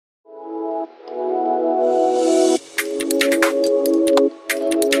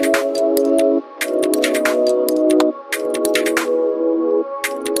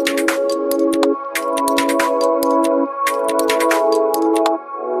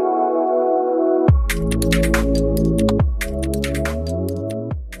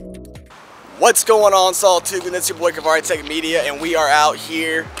What's going on, Sawtooth? It's your boy Kavari Tech Media, and we are out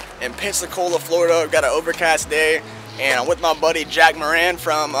here in Pensacola, Florida. We've got an overcast day, and I'm with my buddy Jack Moran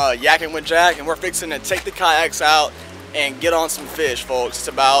from Yakking with Jack, and we're fixing to take the kayaks out and get on some fish, folks. It's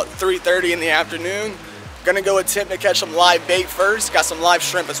about 3:30 in the afternoon. Gonna go attempt to catch some live bait first. Got some live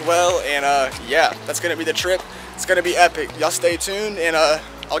shrimp as well, and yeah, that's gonna be the trip. It's gonna be epic. Y'all stay tuned, and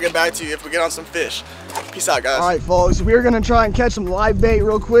I'll get back to you if we get on some fish. Peace out, guys. All right, folks, we're gonna try and catch some live bait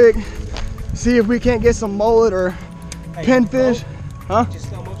real quick. See if we can't get some mullet or pinfish. Huh? Just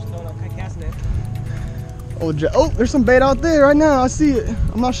slow motion throwing up casting it. Oh, there's some bait out there right now. I see it.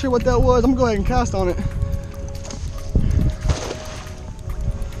 I'm not sure what that was. I'm gonna go ahead and cast on it.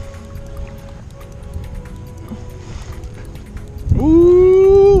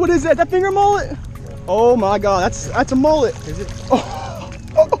 Ooh, what is that? That finger mullet? Oh my God, that's a mullet. Is it? Oh,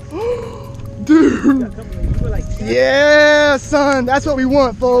 dude. Yeah, son, that's what we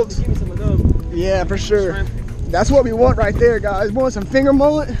want, folks. Give me some of those. Yeah, for sure. That's what we want right there, guys. We want some finger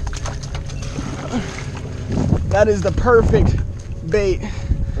mullet. That is the perfect bait.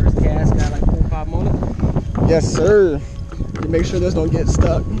 First cast, got like 4 or 5 mullet. Yes, sir. You make sure this don't get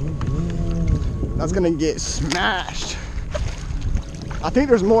stuck. That's gonna get smashed. I think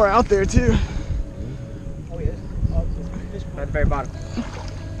there's more out there too. Oh yes. Oh, fish at the very bottom.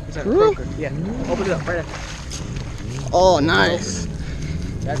 He's at a croaker. Yeah. Open it up right there. Oh, nice.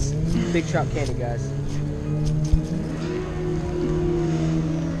 That's big trout candy, guys.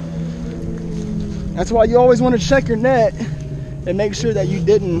 That's why you always want to check your net and make sure that you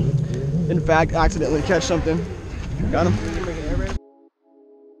didn't, in fact, accidentally catch something. Got him?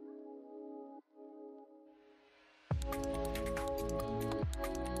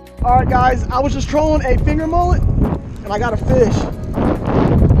 All right, guys, I was just trolling a finger mullet and I got a fish.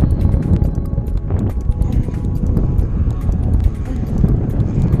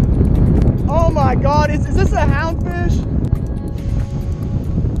 Oh my God, is this a houndfish?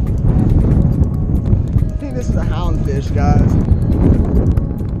 I think this is a houndfish, guys.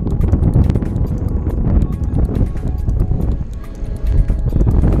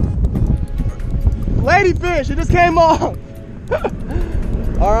 Ladyfish, it just came off.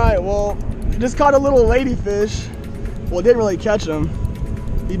 All right, well, just caught a little ladyfish. Well, it didn't really catch him.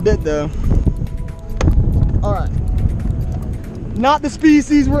 He bit though. All right, not the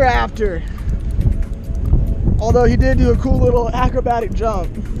species we're after. Although he did do a cool little acrobatic jump.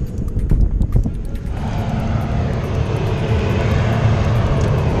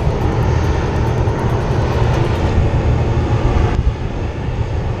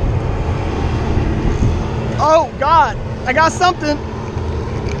 Oh God, I got something.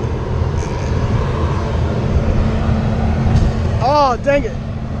 Oh, dang it.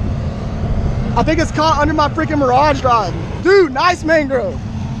 I think it's caught under my freaking Mirage Drive. Dude, nice mangrove.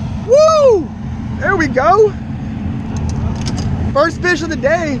 Woo! There we go. First fish of the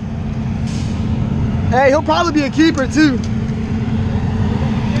day. Hey, he'll probably be a keeper too.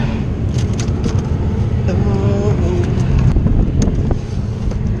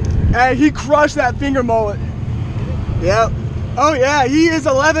 Hey, he crushed that finger mullet. Yep. Oh yeah, he is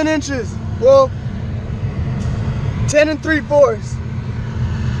 11 inches. Well, 10 3/4.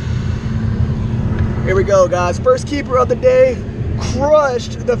 Here we go, guys. First keeper of the day.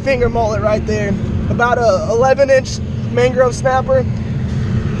 Crushed the finger mullet right there. About a 11-inch mangrove snapper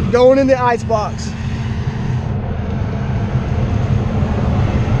going in the icebox.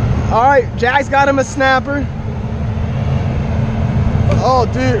 All right, Jack's got him a snapper. Oh,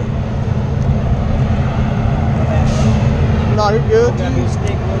 dude. No, you're good.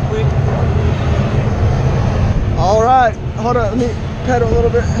 All right, hold on, let me pedal a little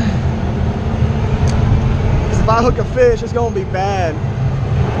bit. Because if I hook a fish, it's gonna be bad.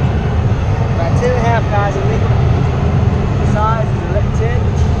 About 10 1/2, guys. I think the size is 10.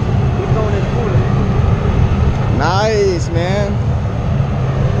 We're going in cooler. Nice, man.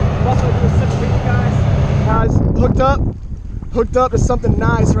 Also, doing such big Guys, hooked up to something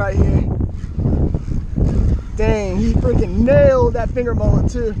nice right here. Dang, he freaking nailed that finger mullet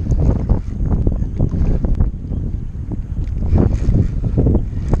too.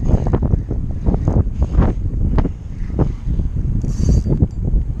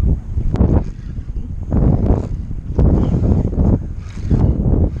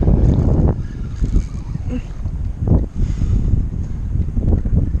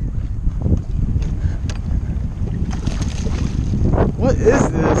 What is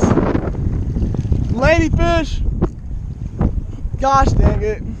this? Ladyfish? Gosh dang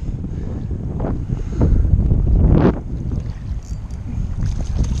it.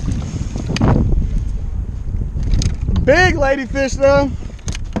 Big ladyfish though.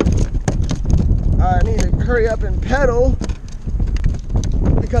 I need to hurry up and pedal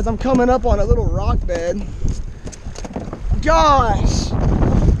because I'm coming up on a little rock bed. Gosh,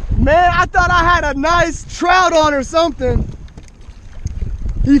 man, I thought I had a nice trout on or something.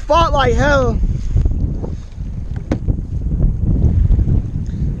 He fought like hell.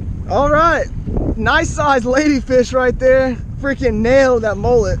 All right, nice sized ladyfish right there. Freaking nailed that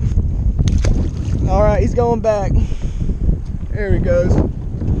mullet. All right, he's going back. There he goes.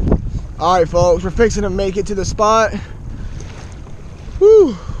 All right, folks, we're fixing to make it to the spot.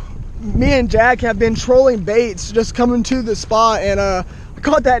 Whew. Me and Jack have been trolling baits just coming to the spot, and I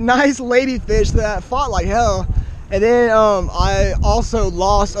caught that nice ladyfish that fought like hell. And then I also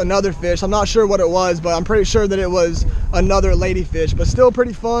lost another fish. I'm not sure what it was, but I'm pretty sure that it was another ladyfish, but still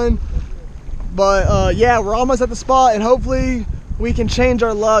pretty fun. But yeah, we're almost at the spot, and hopefully we can change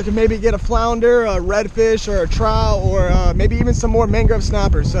our luck and maybe get a flounder, a redfish, or a trout, or maybe even some more mangrove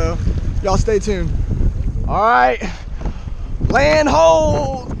snappers. So y'all stay tuned. All right, land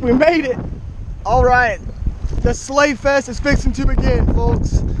hold, we made it. All right, the Slave Fest is fixing to begin,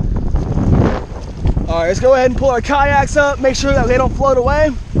 folks. All right, let's go ahead and pull our kayaks up, make sure that they don't float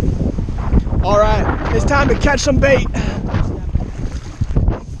away. All right, it's time to catch some bait.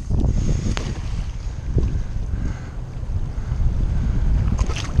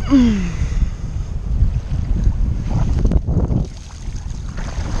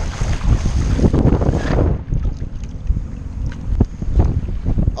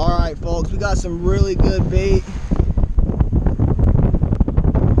 All right, folks, we got some really good bait.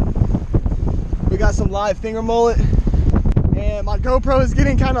 We got some live finger mullet, and my GoPro is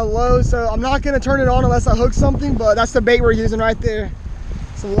getting kind of low, so I'm not gonna turn it on unless I hook something, but that's the bait we're using right there.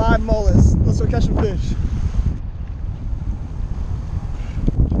 Some live mullets. Let's go catch some fish.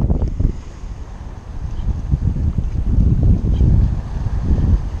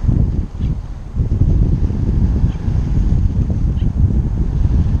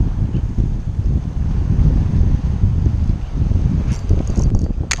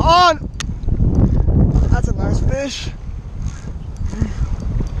 On! That's a nice fish.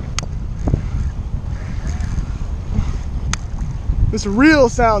 This reel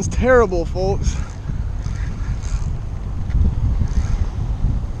sounds terrible, folks.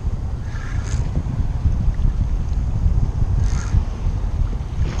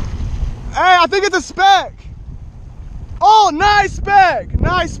 Hey, I think it's a speck. Oh, nice speck.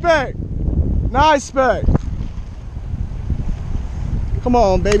 Nice speck. Nice speck. Come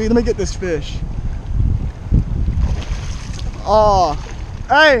on, baby, let me get this fish. Oh,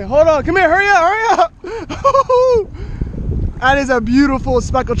 hey, hold on, come here, hurry up, hurry up. That is a beautiful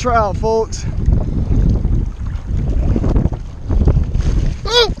speckled trout, folks.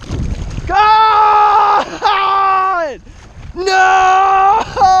 God!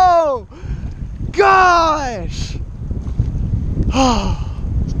 No! Gosh!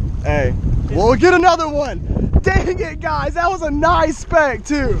 Hey, we'll get another one. Dang it, guys, that was a nice speck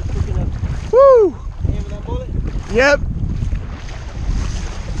too. Woo! Yep.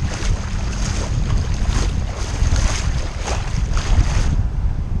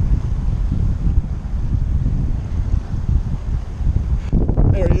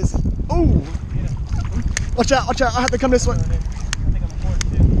 There it is. Oh! Watch out, watch out. I have to come this way.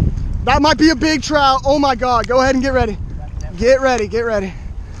 That might be a big trout. Oh my God. Go ahead and get ready. Get ready, get ready.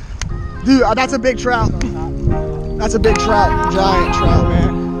 Dude, that's a big trout. That's a big trout. Giant trout,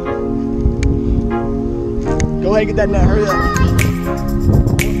 man. Go ahead and get that net. Hurry up.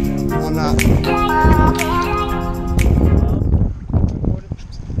 I'm not.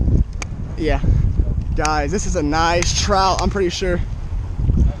 Yeah. Guys, this is a nice trout, I'm pretty sure.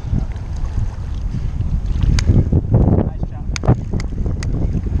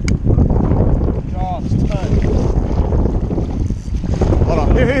 Hold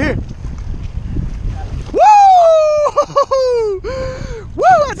on. Here. Woo! Woo!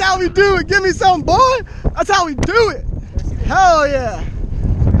 That's how we do it. Give me some, boy. That's how we do it. Hell yeah.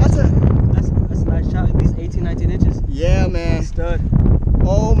 That's a nice trout. At least 18, 19 inches. Yeah, man. Stud.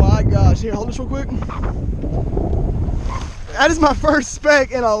 Oh my gosh. Here, hold this real quick. That is my first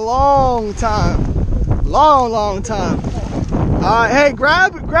speck in a long time. Long time. All right, hey,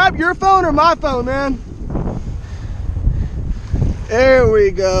 grab your phone or my phone, man. There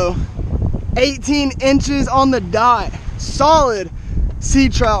we go. 18 inches on the dot. Solid sea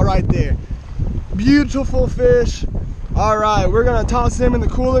trout right there. Beautiful fish. All right, we're gonna toss him in the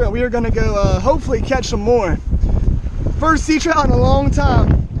cooler and we are gonna go hopefully catch some more. First sea trout in a long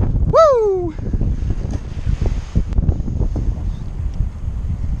time. Woo!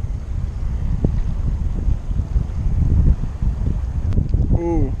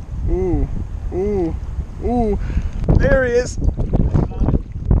 Ooh, ooh, ooh. he is.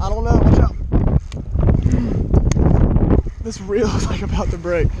 I don't know. Watch out. This reel is like about to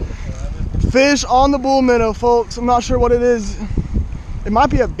break. Fish on the bull minnow, folks. I'm not sure what it is. It might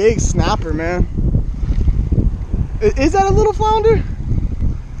be a big snapper, man. Is that a little flounder?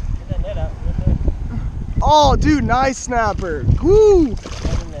 Oh, dude, nice snapper. Woo!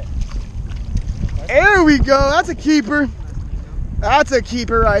 There we go. That's a keeper. That's a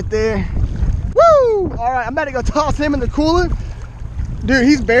keeper right there. Woo! All right, I'm about to go toss him in the cooler. Dude,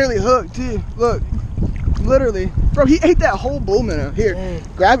 he's barely hooked, too. Look, literally. Bro, he ate that whole bull minnow. Here,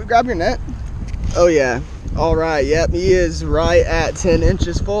 grab your net. Oh, yeah. All right, yep, he is right at 10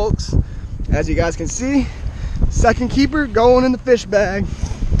 inches, folks. As you guys can see, second keeper going in the fish bag.